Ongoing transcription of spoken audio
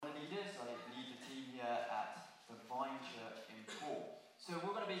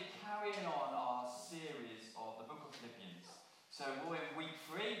So we're in week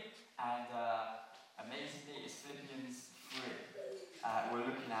 3, and amazingly, it's Philippians 3 we're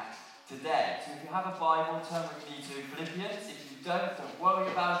looking at today. So if you have a Bible, turn with me to Philippians. If you don't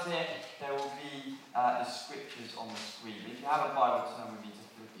worry about it. There will be the scriptures on the screen. But if you have a Bible, turn with me to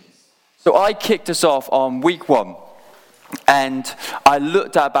Philippians. So I kicked us off on week 1. And I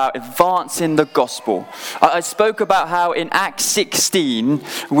looked at about advancing the gospel. I spoke about how in Acts 16,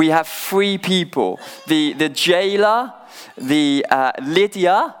 we have 3 people. The jailer, the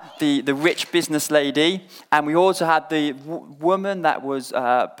Lydia, the rich business lady, and we also had the woman that was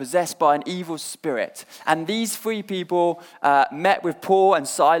possessed by an evil spirit. And these 3 people met with Paul and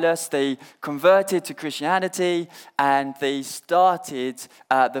Silas. They converted to Christianity, and they started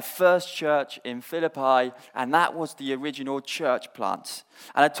the first church in Philippi, and that was the original church plant.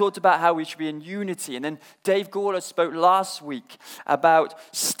 And I talked about how we should be in unity. And then Dave Gawler spoke last week about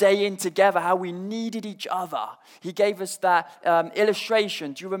staying together, how we needed each other. He gave us that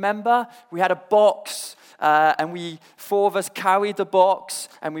illustration. Do you remember? We had a box, and 4 of us carried the box,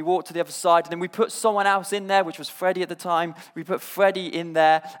 and we walked to the other side. And then we put someone else in there, which was Freddie at the time. We put Freddie in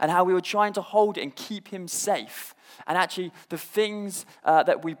there, and how we were trying to hold it and keep him safe. And actually, the things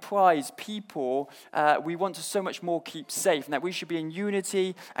that we prize, people, we want to so much more keep safe, and that we should be in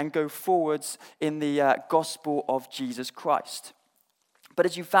unity and go forwards in the gospel of Jesus Christ. But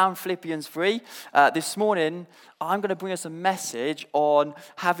as you found Philippians 3, this morning, I'm going to bring us a message on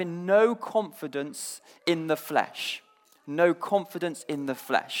having no confidence in the flesh. No confidence in the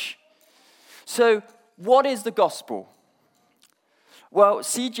flesh. So, what is the gospel? Well,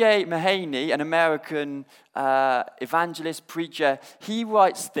 C.J. Mahaney, an American evangelist, preacher, he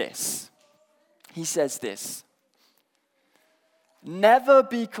writes this. He says this: never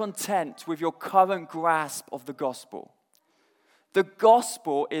be content with your current grasp of the gospel. The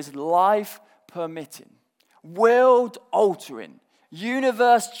gospel is life-permitting, world-altering,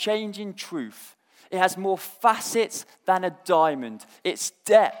 universe-changing truth. It has more facets than a diamond. Its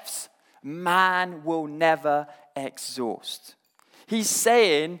depths man will never exhaust. He's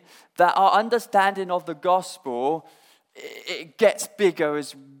saying that our understanding of the gospel, it gets bigger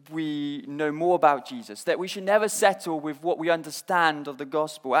as we know more about Jesus. That we should never settle with what we understand of the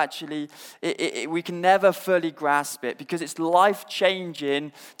gospel. Actually, we can never fully grasp it because it's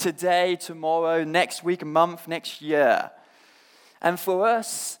life-changing today, tomorrow, next week, month, next year. And for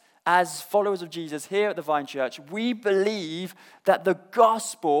us, as followers of Jesus here at the Vine Church, we believe that the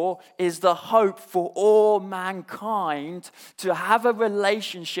gospel is the hope for all mankind to have a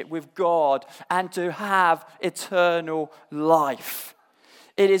relationship with God and to have eternal life.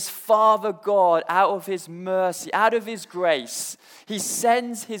 It is Father God, out of his mercy, out of his grace, he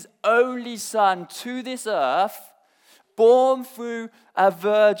sends his only Son to this earth, born through a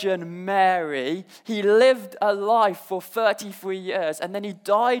Virgin Mary. He lived a life for 33 years, and then he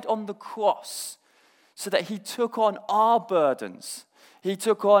died on the cross so that he took on our burdens. He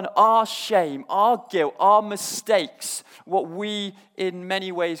took on our shame, our guilt, our mistakes, what we in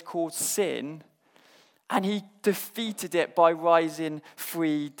many ways call sin, and he defeated it by rising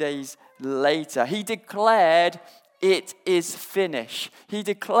 3 days later. He declared, "It is finished." He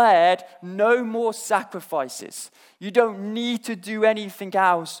declared, "No more sacrifices. You don't need to do anything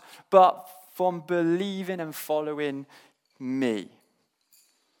else but from believing and following me."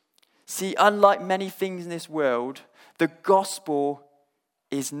 See, unlike many things in this world, the gospel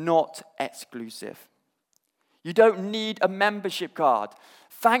is not exclusive. You don't need a membership card.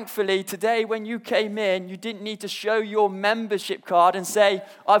 Thankfully, today when you came in, you didn't need to show your membership card and say,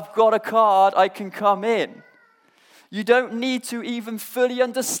 "I've got a card, I can come in." You don't need to even fully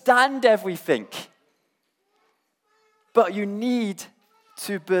understand everything. But you need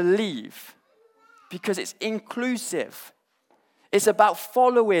to believe because it's inclusive. It's about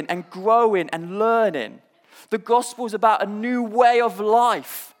following and growing and learning. The gospel is about a new way of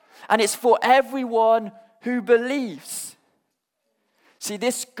life, and it's for everyone who believes. See,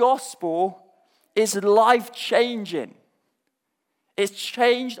 this gospel is life-changing. It's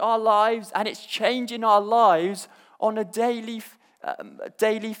changed our lives, and it's changing our lives on a daily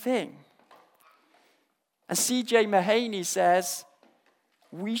thing. And C.J. Mahaney says,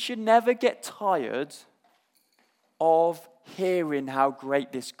 we should never get tired of hearing how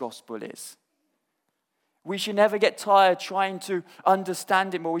great this gospel is. We should never get tired trying to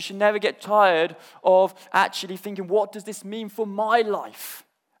understand it more. We should never get tired of actually thinking, what does this mean for my life?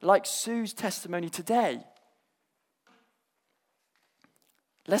 Like Sue's testimony today.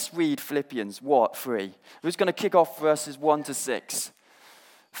 Let's read Philippians 3. We're just going to kick off verses 1 to 6.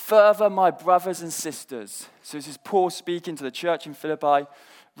 "Further, my brothers and sisters," so this is Paul speaking to the church in Philippi,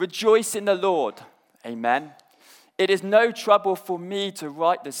 "rejoice in the Lord." Amen. it is no trouble for me to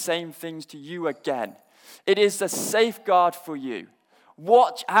write the same things to you again. It is a safeguard for you.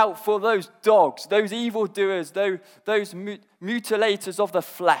 Watch out for those dogs, those evildoers, those mutilators of the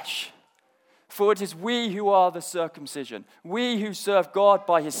flesh. For it is we who are the circumcision, we who serve God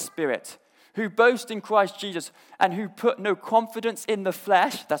by his Spirit, who boast in Christ Jesus, and who put no confidence in the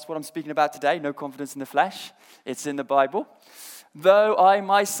flesh. That's what I'm speaking about today, no confidence in the flesh. It's in the Bible. Though I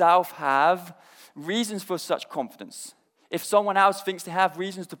myself have reasons for such confidence. If someone else thinks they have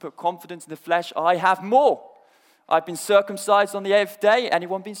reasons to put confidence in the flesh, I have more. I've been circumcised on the 8th day.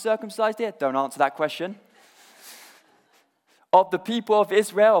 Anyone been circumcised here? Don't answer that question. Of the people of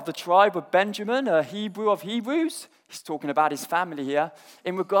Israel, of the tribe of Benjamin, a Hebrew of Hebrews. He's talking about his family here.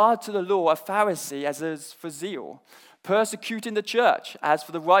 In regard to the law, a Pharisee, as is for zeal, persecuting the church, as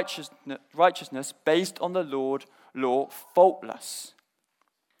for the righteousness based on the law, faultless.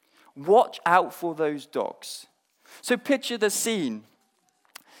 Watch out for those dogs. So picture the scene.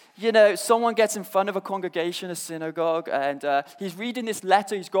 You know, someone gets in front of a congregation, a synagogue, and he's reading this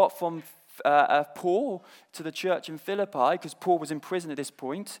letter he's got from Paul to the church in Philippi, because Paul was in prison at this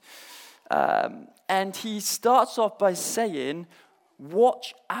point. And he starts off by saying,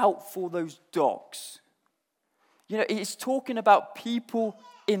 watch out for those dogs. You know, he's talking about people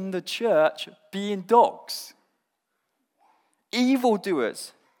in the church being dogs.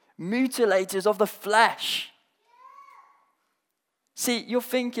 Evildoers, mutilators of the flesh. See, you're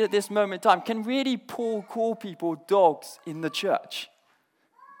thinking at this moment in time, can really Paul call people dogs in the church?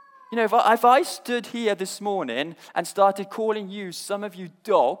 You know, if I stood here this morning and started calling you, some of you,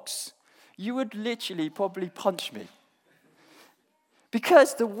 dogs, you would literally probably punch me.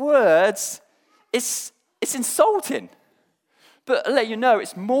 Because the words, it's insulting. But I'll let you know,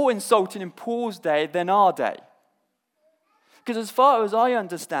 it's more insulting in Paul's day than our day. Because as far as I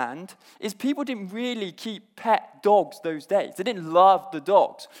understand, is people didn't really keep pet dogs those days. They didn't love the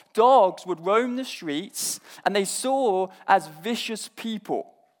dogs. Dogs would roam the streets, and they saw as vicious people.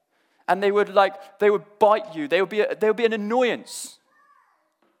 And they would bite you. They would be an annoyance.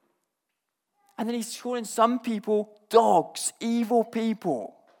 And then he's calling some people dogs, evil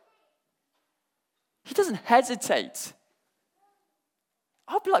people. He doesn't hesitate.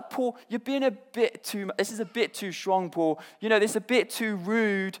 I'll be like, Paul, you're being a bit too, this is a bit too strong, Paul. You know, this is a bit too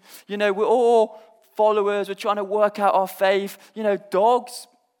rude. You know, we're all followers. We're trying to work out our faith. You know, dogs,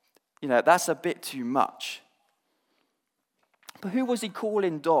 you know, that's a bit too much. But who was he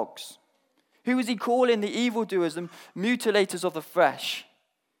calling dogs? Who was he calling the evildoers and mutilators of the flesh?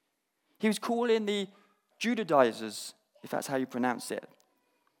 He was calling the Judaizers, if that's how you pronounce it.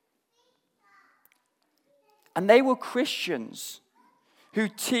 And they were Christians who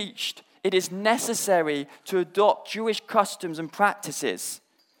taught it is necessary to adopt Jewish customs and practices,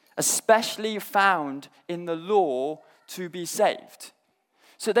 especially found in the law, to be saved.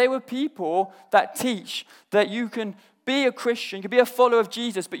 So they were people that teach that you can be a Christian, you can be a follower of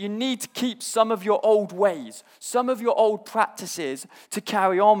Jesus, but you need to keep some of your old ways, some of your old practices to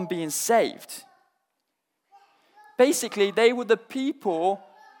carry on being saved. Basically, they were the people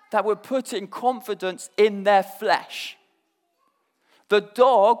that were putting confidence in their flesh. The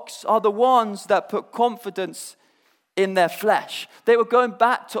dogs are the ones that put confidence in their flesh. They were going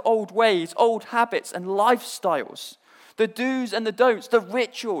back to old ways, old habits and lifestyles. The do's and the don'ts, the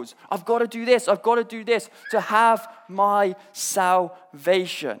rituals. I've got to do this, I've got to do this to have my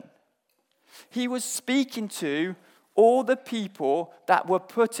salvation. He was speaking to all the people that were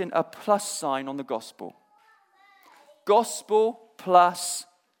putting a plus sign on the gospel. Gospel plus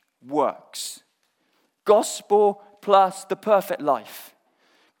works. Gospel plus the perfect life.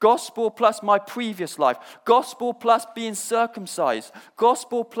 Gospel plus my previous life. Gospel plus being circumcised.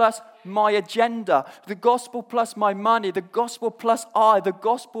 Gospel plus my agenda. The gospel plus my money. The gospel plus I. The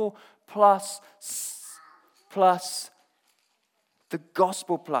gospel plus the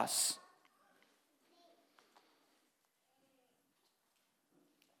gospel plus.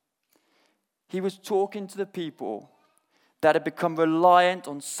 He was talking to the people that had become reliant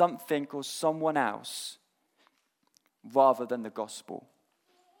on something or someone else rather than the gospel.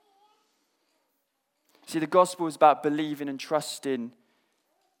 See, the gospel is about believing and trusting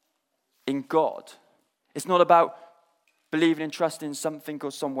in God. It's not about believing and trusting in something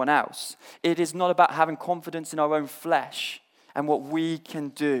or someone else. It is not about having confidence in our own flesh and what we can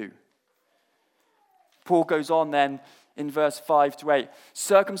do. Paul goes on then in verse 5 to 8.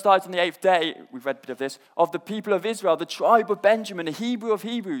 Circumcised on the 8th day, we've read a bit of this, of the people of Israel, the tribe of Benjamin, a Hebrew of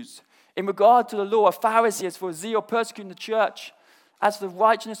Hebrews. In regard to the law, a Pharisee, as for zeal, persecuting the church, as for the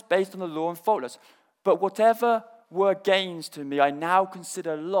righteousness based on the law, and faultless. But whatever were gains to me, I now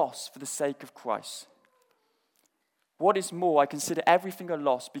consider loss for the sake of Christ. What is more, I consider everything a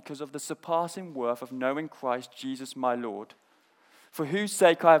loss because of the surpassing worth of knowing Christ Jesus my Lord, for whose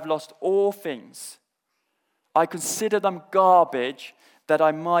sake I have lost all things. I consider them garbage that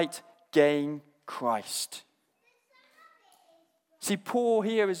I might gain Christ. See, Paul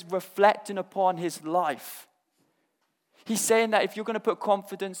here is reflecting upon his life. He's saying that if you're going to put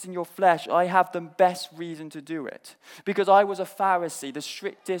confidence in your flesh, I have the best reason to do it. Because I was a Pharisee, the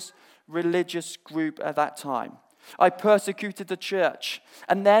strictest religious group at that time. I persecuted the church.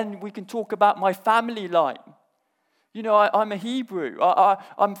 And then we can talk about my family line. You know, I'm a Hebrew.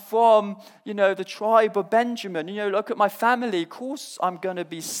 I'm from, the tribe of Benjamin. Look at my family. Of course I'm going to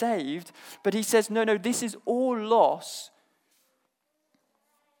be saved. But he says, no, this is all loss.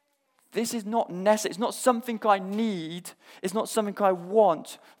 This is not necessary. It's not something I need. It's not something I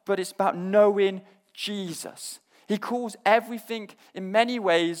want. But it's about knowing Jesus. He calls everything in many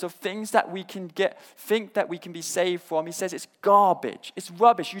ways of things that we can think that we can be saved from. He says it's garbage. It's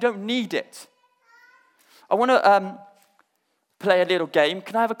rubbish. You don't need it. I want to play a little game.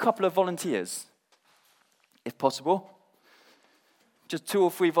 Can I have a couple of volunteers, if possible? Just 2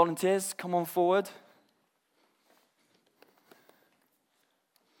 or 3 volunteers. Come on forward.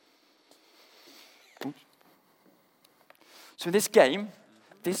 Oops. So in this game,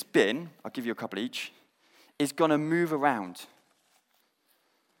 this bin, I'll give you a couple each, is going to move around.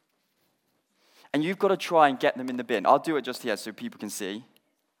 And you've got to try and get them in the bin. I'll do it just here so people can see.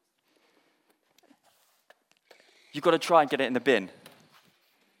 You've got to try and get it in the bin.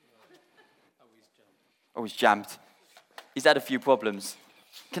 Oh, he's jammed. He's had a few problems.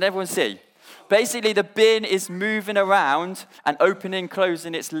 Can everyone see? Basically, the bin is moving around and opening,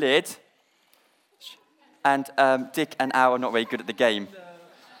 closing its lid. And Dick and Al are not very good at the game.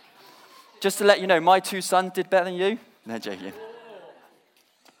 Just to let you know, my 2 sons did better than you. No, joking.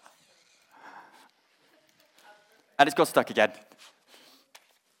 And it's got stuck again.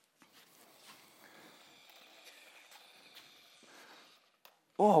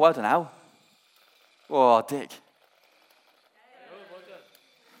 Oh, well done, Al. Oh, Dick.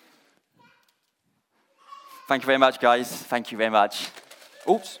 Thank you very much, guys. Thank you very much.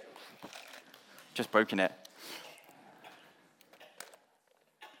 Oops. Just broken it.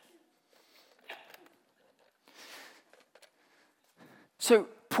 So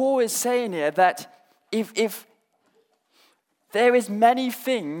Paul is saying here that if there is many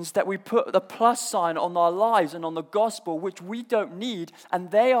things that we put the plus sign on our lives and on the gospel which we don't need,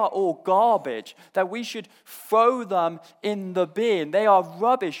 and they are all garbage, that we should throw them in the bin. They are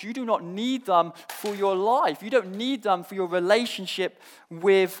rubbish. You do not need them for your life. You don't need them for your relationship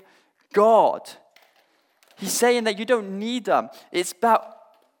with God. He's saying that you don't need them. It's about,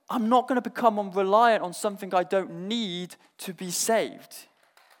 I'm not going to become reliant on something I don't need to be saved.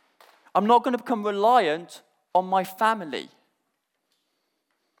 I'm not going to become reliant on my family.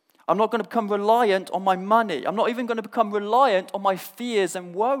 I'm not going to become reliant on my money. I'm not even going to become reliant on my fears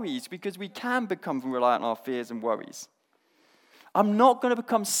and worries, because we can become reliant on our fears and worries. I'm not going to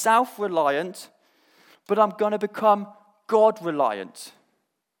become self-reliant, but I'm going to become God-reliant.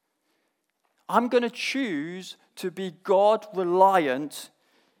 I'm going to choose to be God-reliant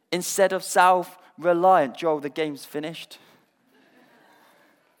instead of self-reliant. Joel, the game's finished.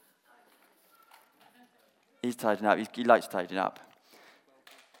 He's tidying up. He likes tidying up.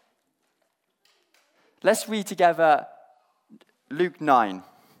 Let's read together Luke 9.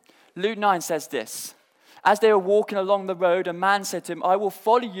 Luke 9 says this. As they were walking along the road, a man said to him, I will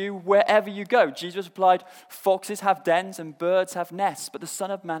follow you wherever you go. Jesus replied, foxes have dens and birds have nests, but the Son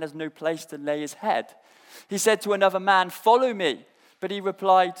of Man has no place to lay his head. He said to another man, follow me. But he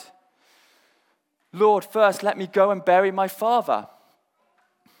replied, Lord, first let me go and bury my father.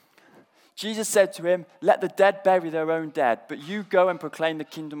 Jesus said to him, let the dead bury their own dead, but you go and proclaim the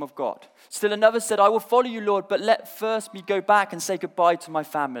kingdom of God. Still another said, I will follow you, Lord, but let first me go back and say goodbye to my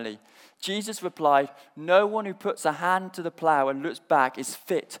family. Jesus replied, no one who puts a hand to the plow and looks back is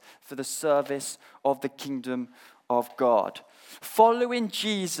fit for the service of the kingdom of God. Following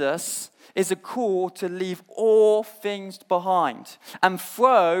Jesus is a call to leave all things behind and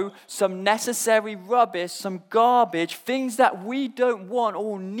throw some necessary rubbish, some garbage, things that we don't want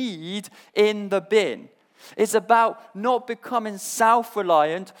or need in the bin. It's about not becoming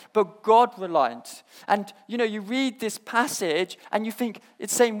self-reliant, but God-reliant. And, you read this passage and you think,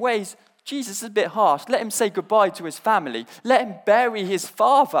 it's the same ways, Jesus is a bit harsh. Let him say goodbye to his family. Let him bury his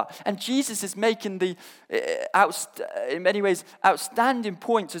father. And Jesus is making the, in many ways, outstanding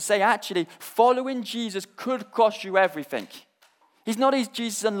point to say, actually, following Jesus could cost you everything. He's not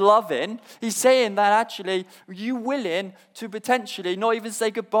Jesus unloving. He's saying that actually, are you willing to potentially not even say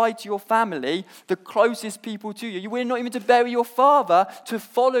goodbye to your family, the closest people to you? You're willing not even to bury your father to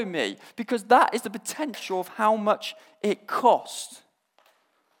follow me, because that is the potential of how much it costs.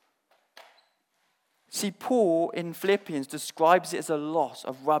 See, Paul in Philippians describes it as a loss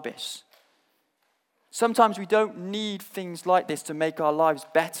of rubbish. Sometimes we don't need things like this to make our lives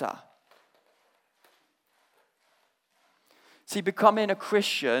better. See, becoming a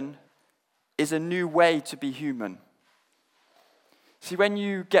Christian is a new way to be human. See, when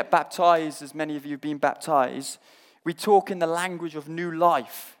you get baptized, as many of you have been baptized, we talk in the language of new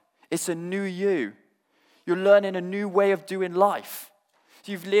life. It's a new you. You're learning a new way of doing life.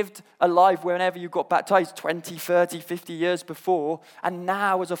 So you've lived a life whenever you got baptized 20, 30, 50 years before, and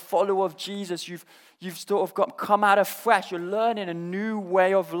now as a follower of Jesus, you've sort of come out afresh. You're learning a new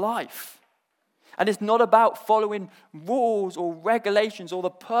way of life. And it's not about following rules or regulations or the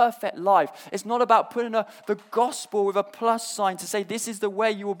perfect life. It's not about putting the gospel with a plus sign to say this is the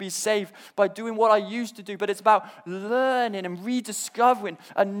way you will be saved by doing what I used to do. But it's about learning and rediscovering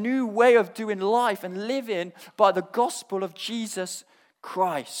a new way of doing life and living by the gospel of Jesus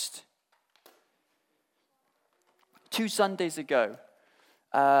Christ. 2 Sundays ago,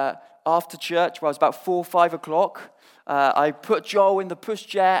 after church, where I was about 4 or 5 o'clock, I put Joel in the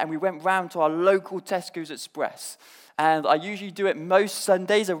pushchair and we went round to our local Tesco's Express. And I usually do it most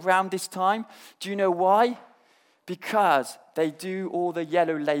Sundays around this time. Do you know why? Because they do all the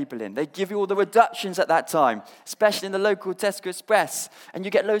yellow labeling. They give you all the reductions at that time, especially in the local Tesco Express. And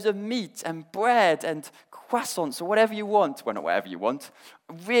you get loads of meat and bread and croissants or whatever you want. Well, not whatever you want.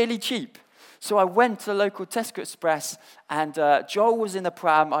 Really cheap. So I went to the local Tesco Express, and Joel was in the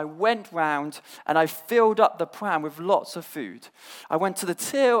pram. I went round, and I filled up the pram with lots of food. I went to the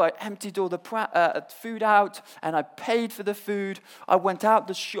till, I emptied all the food out, and I paid for the food. I went out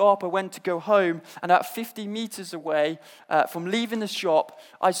the shop, I went to go home, and about 50 meters away from leaving the shop,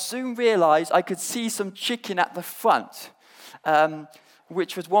 I soon realized I could see some chicken at the front,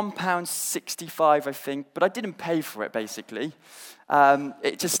 which was £1.65, I think, but I didn't pay for it, basically.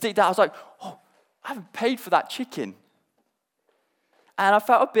 It just sticked out. I was like, oh, I haven't paid for that chicken. And I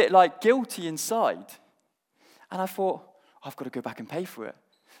felt a bit like guilty inside. And I thought, I've got to go back and pay for it.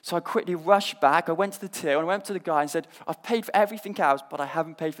 So I quickly rushed back. I went to the till and I went to the guy and said, I've paid for everything else, but I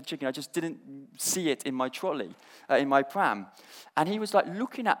haven't paid for the chicken. I just didn't see it in my trolley, in my pram. And he was like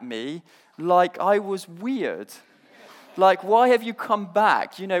looking at me like I was weird. Like, why have you come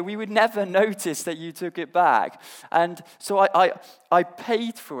back? You know, we would never notice that you took it back. And so I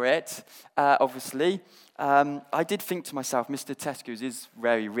paid for it, obviously. I did think to myself, Mr. Tesco's is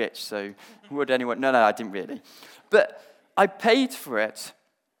very rich, so would anyone? No, I didn't really. But I paid for it.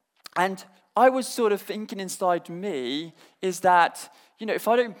 And I was sort of thinking inside me is that, you know, if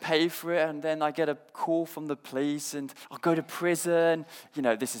I don't pay for it and then I get a call from the police and I'll go to prison, you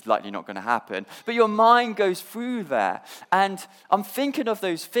know, this is likely not going to happen. But your mind goes through there. And I'm thinking of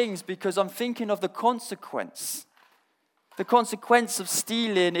those things because I'm thinking of the consequence. The consequence of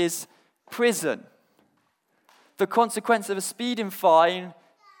stealing is prison. The consequence of a speeding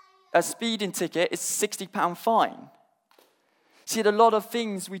ticket is £60 fine. See, a lot of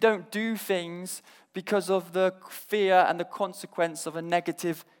things, we don't do things because of the fear and the consequence of a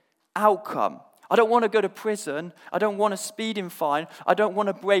negative outcome. I don't want to go to prison. I don't want a speeding fine. I don't want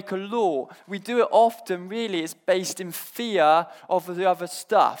to break a law. We do it often, really. It's based in fear of the other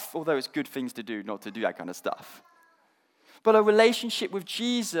stuff, although it's good things to do, not to do that kind of stuff. But a relationship with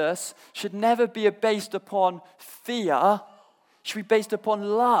Jesus should never be based upon fear. It should be based upon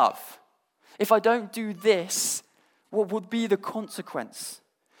love. If I don't do this, what would be the consequence?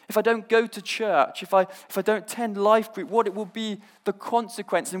 If I don't go to church, if I don't attend life group, what it will be the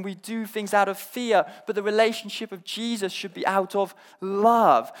consequence? And we do things out of fear, but the relationship of Jesus should be out of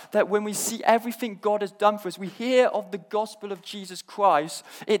love. That when we see everything God has done for us, we hear of the gospel of Jesus Christ,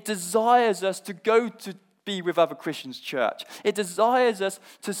 it desires us to go to be with other Christians' church. It desires us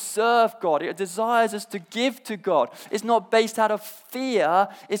to serve God. It desires us to give to God. It's not based out of fear,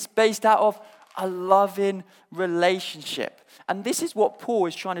 it's based out of a loving relationship. And this is what Paul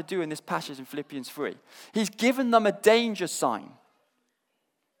is trying to do in this passage in Philippians 3. He's given them a danger sign.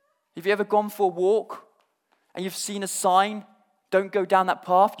 Have you ever gone for a walk and you've seen a sign, don't go down that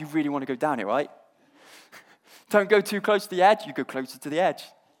path? You really want to go down it, right? Don't go too close to the edge, you go closer to the edge.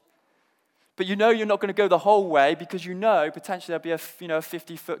 But you know you're not going to go the whole way because you know potentially there'll be a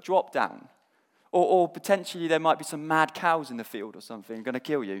 50-foot drop down. Or potentially there might be some mad cows in the field or something going to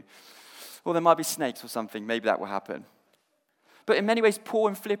kill you. Or there might be snakes or something. Maybe that will happen. But in many ways, Paul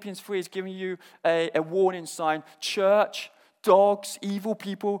in Philippians 3 is giving you a warning sign. Church, dogs, evil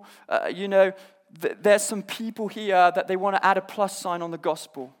people. There's some people here that they want to add a plus sign on the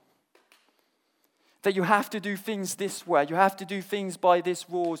gospel. That you have to do things this way. You have to do things by this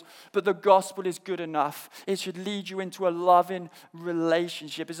rules. But the gospel is good enough. It should lead you into a loving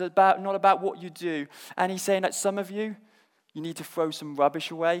relationship. It's not about what you do. And he's saying that some of you need to throw some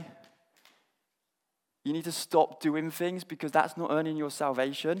rubbish away. You need to stop doing things because that's not earning your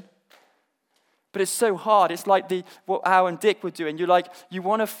salvation. But it's so hard. It's like what Al and Dick were doing. You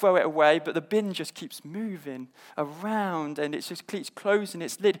want to throw it away, but the bin just keeps moving around and it just keeps closing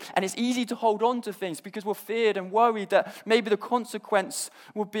its lid. And it's easy to hold on to things because we're feared and worried that maybe the consequence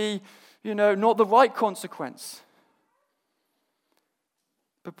will be, not the right consequence.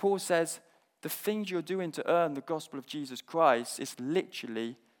 But Paul says the things you're doing to earn the gospel of Jesus Christ is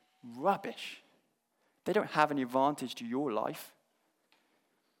literally rubbish. They don't have any advantage to your life.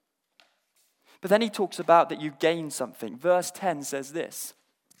 But then he talks about that you gain something. Verse 10 says this.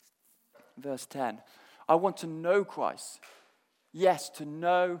 Verse 10. I want to know Christ. Yes, to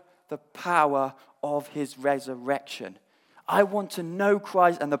know the power of his resurrection. I want to know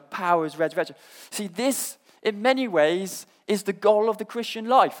Christ and the power of his resurrection. See, this, in many ways, is the goal of the Christian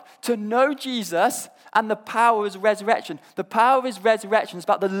life. To know Jesus and the power of his resurrection. The power of his resurrection is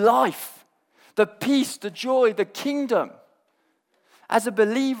about the life, the peace, the joy, the kingdom. As a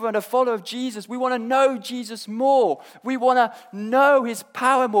believer and a follower of Jesus, we want to know Jesus more. We want to know his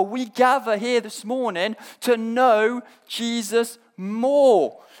power more. We gather here this morning to know Jesus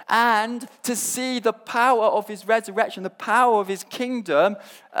more and to see the power of his resurrection, the power of his kingdom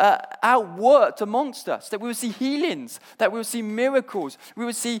outworked amongst us. That we will see healings, that we will see miracles, we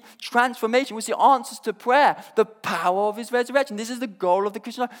will see transformation, we will see answers to prayer, the power of his resurrection. This is the goal of the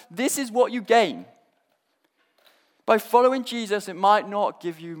Christian life. This is what you gain. By following Jesus, it might not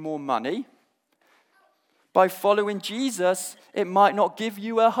give you more money. By following Jesus, it might not give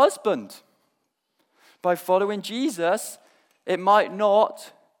you a husband. By following Jesus, it might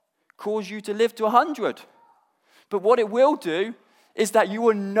not cause you to live to 100. But what it will do is that you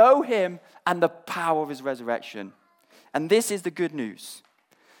will know him and the power of his resurrection. And this is the good news.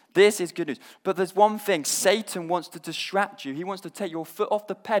 This is good news. But there's one thing. Satan wants to distract you. He wants to take your foot off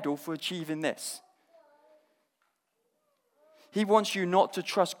the pedal for achieving this. He wants you not to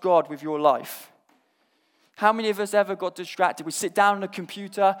trust God with your life. How many of us ever got distracted? We sit down on a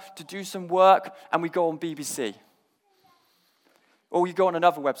computer to do some work and we go on BBC. Or you go on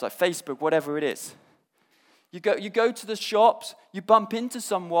another website, Facebook, whatever it is. You go to the shops, you bump into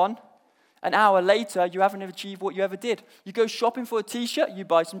someone, an hour later you haven't achieved what you ever did. You go shopping for a t-shirt, you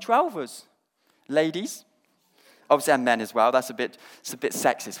buy some trousers. Ladies, obviously and men as well, it's a bit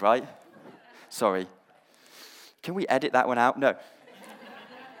sexist, right? Sorry. Can we edit that one out? No.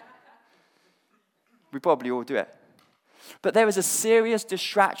 We probably all do it. But there is a serious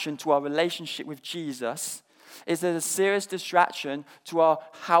distraction to our relationship with Jesus. There's a serious distraction to our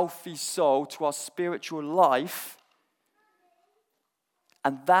healthy soul, to our spiritual life.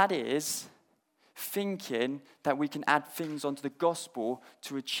 And that is thinking that we can add things onto the gospel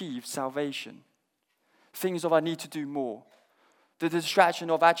to achieve salvation. Things of I need to do more. The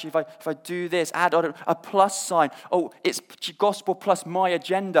distraction of actually, if I do this, add on a plus sign. Oh, it's gospel plus my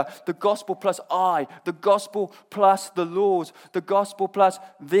agenda. The gospel plus I. The gospel plus the laws. The gospel plus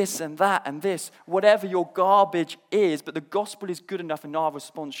this and that and this. Whatever your garbage is, but the gospel is good enough and our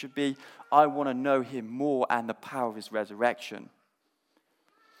response should be, I want to know him more and the power of his resurrection.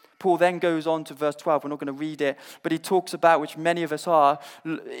 Paul then goes on to verse 12. We're not going to read it, but he talks about, which many of us are,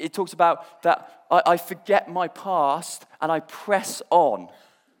 he talks about that I forget my past and I press on.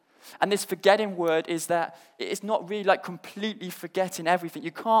 And this forgetting word is that it's not really like completely forgetting everything.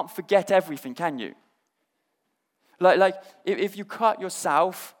 You can't forget everything, can you? Like if you cut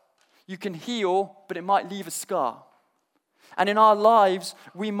yourself, you can heal, but it might leave a scar. And in our lives,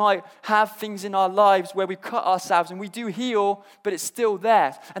 we might have things in our lives where we cut ourselves and we do heal, but it's still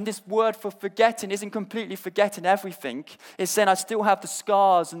there. And this word for forgetting isn't completely forgetting everything. It's saying I still have the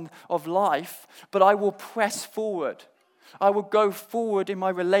scars of life, but I will press forward. I will go forward in my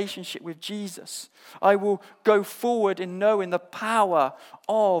relationship with Jesus. I will go forward in knowing the power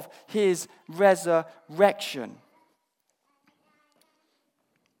of his resurrection.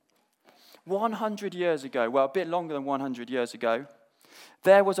 100 years ago, well, a bit longer than 100 years ago,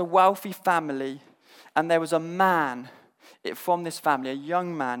 there was a wealthy family and there was a man from this family, a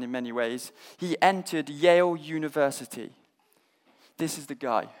young man in many ways. He entered Yale University. This is the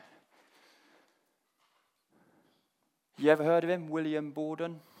guy. You ever heard of him? William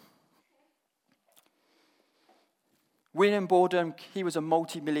Borden? William Borden, he was a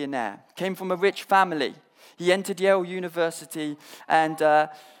multi-millionaire, came from a rich family. He entered Yale University, and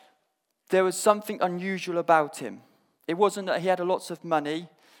there was something unusual about him. It wasn't that he had lots of money,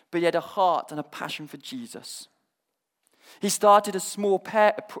 but he had a heart and a passion for Jesus. He started a small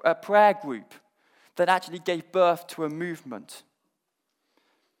prayer group that actually gave birth to a movement.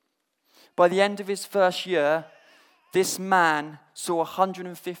 By the end of his first year, this man saw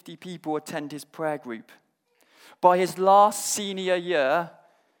 150 people attend his prayer group. By his last senior year,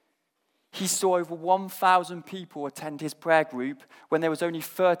 he saw over 1,000 people attend his prayer group when there was only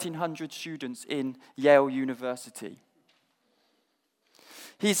 1,300 students in Yale University.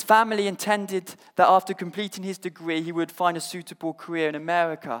 His family intended that after completing his degree, he would find a suitable career in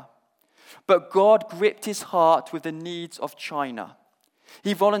America. But God gripped his heart with the needs of China.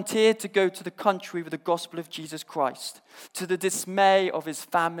 He volunteered to go to the country with the gospel of Jesus Christ, to the dismay of his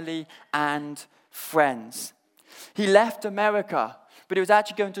family and friends. He left America, but he was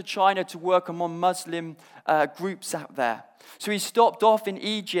actually going to China to work among Muslim groups out there. So he stopped off in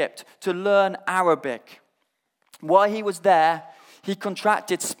Egypt to learn Arabic. While he was there, he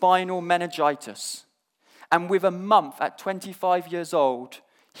contracted spinal meningitis. And with a month, at 25 years old,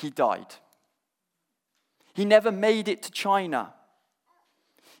 he died. He never made it to China.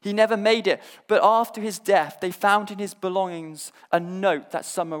 He never made it. But after his death, they found in his belongings a note that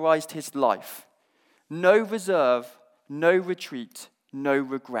summarized his life. No reserve, no retreat, no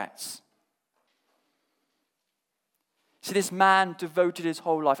regrets. See, this man devoted his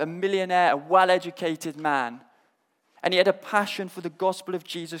whole life, a millionaire, a well-educated man, and he had a passion for the gospel of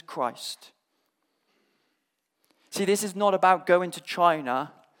Jesus Christ. See, this is not about going to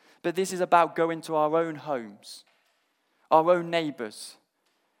China, but this is about going to our own homes, our own neighbors.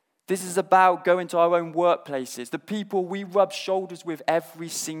 This is about going to our own workplaces, the people we rub shoulders with every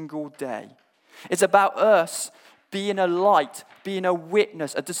single day. It's about us being a light, being a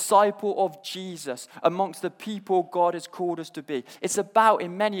witness, a disciple of Jesus amongst the people God has called us to be. It's about,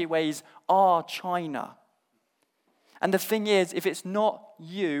 in many ways, our China. And the thing is, if it's not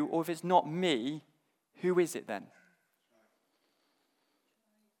you or if it's not me, who is it then?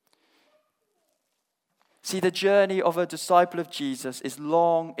 See, the journey of a disciple of Jesus is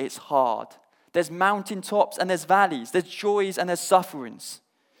long, it's hard. There's mountaintops and there's valleys. There's joys and there's sufferings.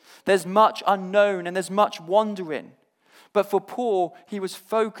 There's much unknown and there's much wandering. But for Paul, he was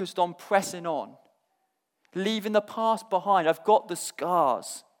focused on pressing on, leaving the past behind. I've got the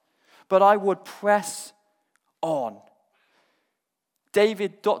scars, but I would press on.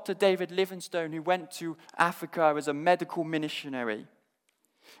 Dr. David Livingstone, who went to Africa as a medical missionary,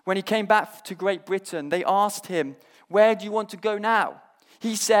 when he came back to Great Britain, they asked him, "Where do you want to go now?"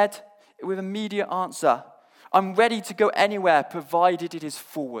 He said, with an immediate answer, "I'm ready to go anywhere, provided it is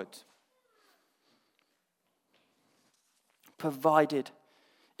forward." Provided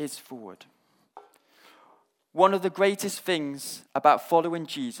it's forward. One of the greatest things about following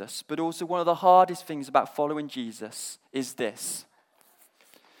Jesus, but also one of the hardest things about following Jesus is this.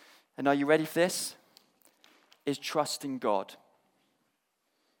 And are you ready for this? Is trusting God.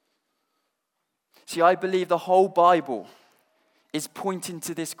 See, I believe the whole Bible is pointing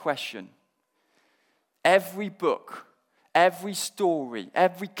to this question. Every book, every story,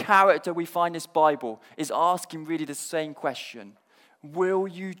 every character we find in this Bible is asking really the same question. Will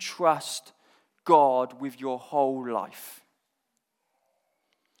you trust God with your whole life?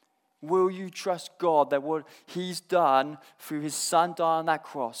 Will you trust God that what he's done through his son dying on that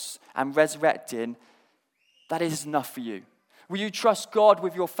cross and resurrecting, that is enough for you? Will you trust God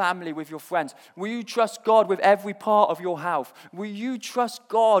with your family, with your friends? Will you trust God with every part of your health? Will you trust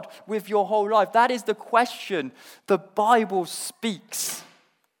God with your whole life? That is the question the Bible speaks.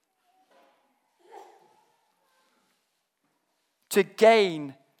 To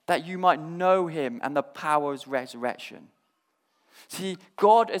gain that you might know him and the power of his resurrection. See,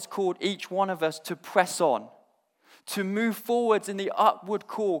 God has called each one of us to press on, to move forwards in the upward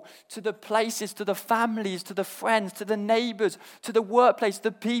call, to the places, to the families, to the friends, to the neighbors, to the workplace,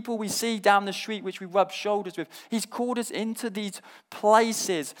 the people we see down the street which we rub shoulders with. He's called us into these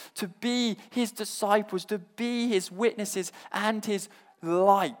places to be his disciples, to be his witnesses and his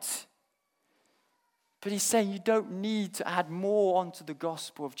light. But he's saying you don't need to add more onto the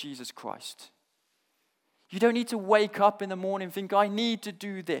gospel of Jesus Christ. You don't need to wake up in the morning and think, I need to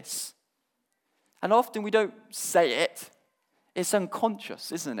do this. And often we don't say it. It's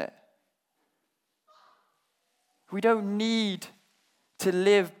unconscious, isn't it? We don't need to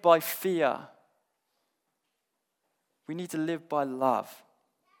live by fear. We need to live by love.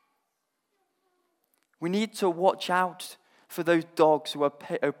 We need to watch out for those dogs who are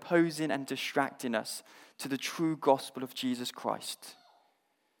opposing and distracting us to the true gospel of Jesus Christ.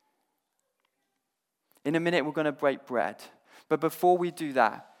 In a minute, we're going to break bread. But before we do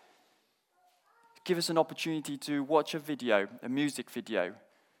that, give us an opportunity to watch a video, a music video,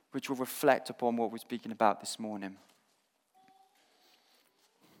 which will reflect upon what we're speaking about this morning.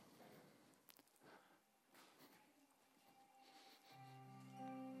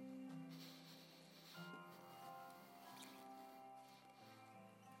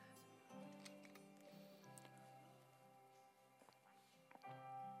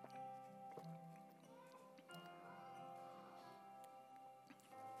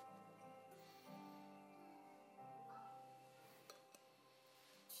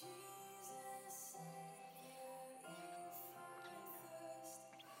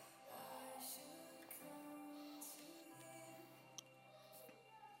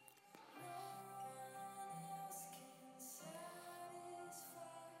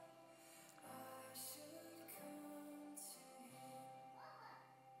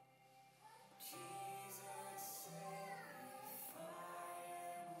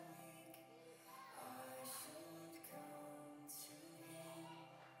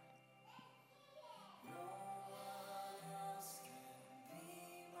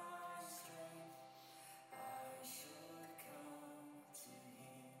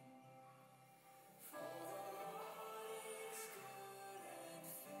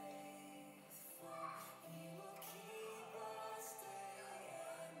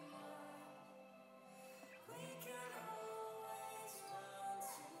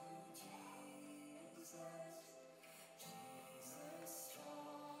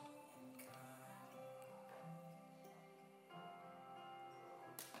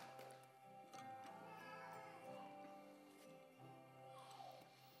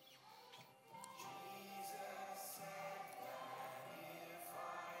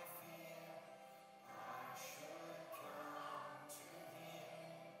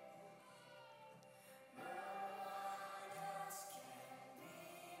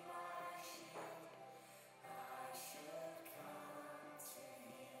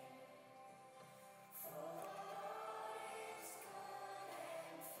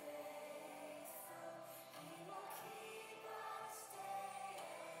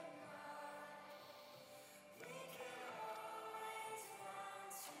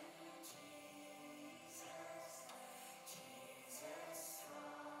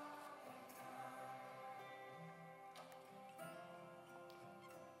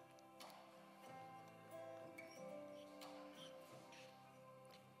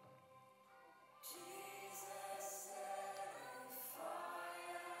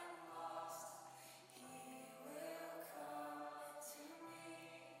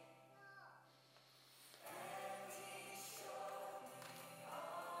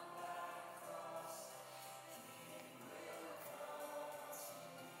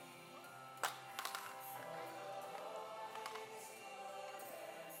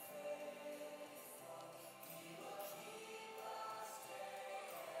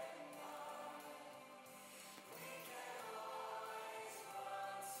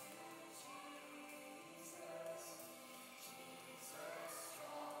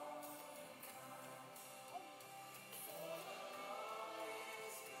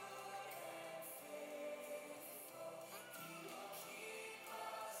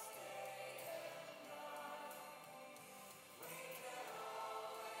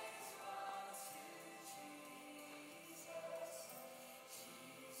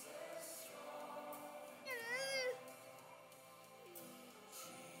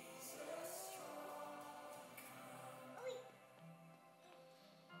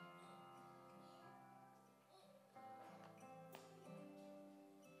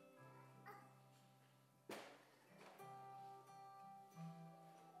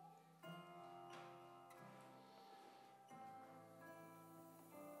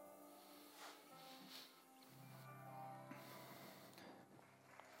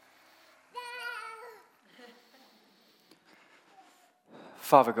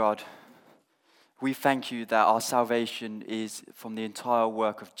 Father God, we thank you that our salvation is from the entire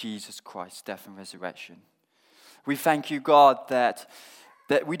work of Jesus Christ's death and resurrection. We thank you, God, that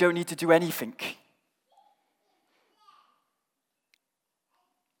we don't need to do anything.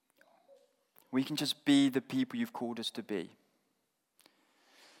 We can just be the people you've called us to be.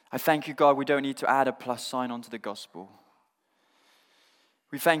 I thank you, God, we don't need to add a plus sign onto the gospel.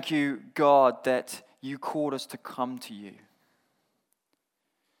 We thank you, God, that you called us to come to you.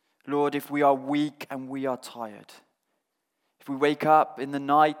 Lord, if we are weak and we are tired, if we wake up in the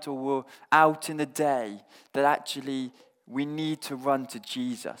night or we're out in the day, that actually we need to run to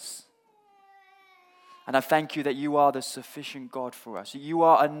Jesus. And I thank you that you are the sufficient God for us. You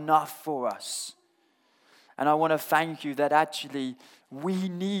are enough for us. And I want to thank you that actually we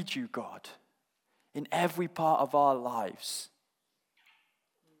need you, God, in every part of our lives.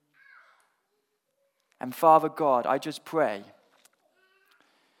 And Father God, I just pray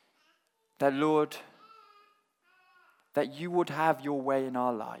that, Lord, that you would have your way in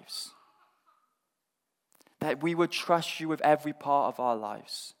our lives. That we would trust you with every part of our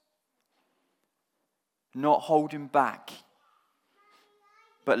lives. Not holding back,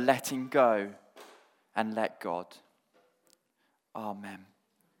 but letting go and let God. Amen.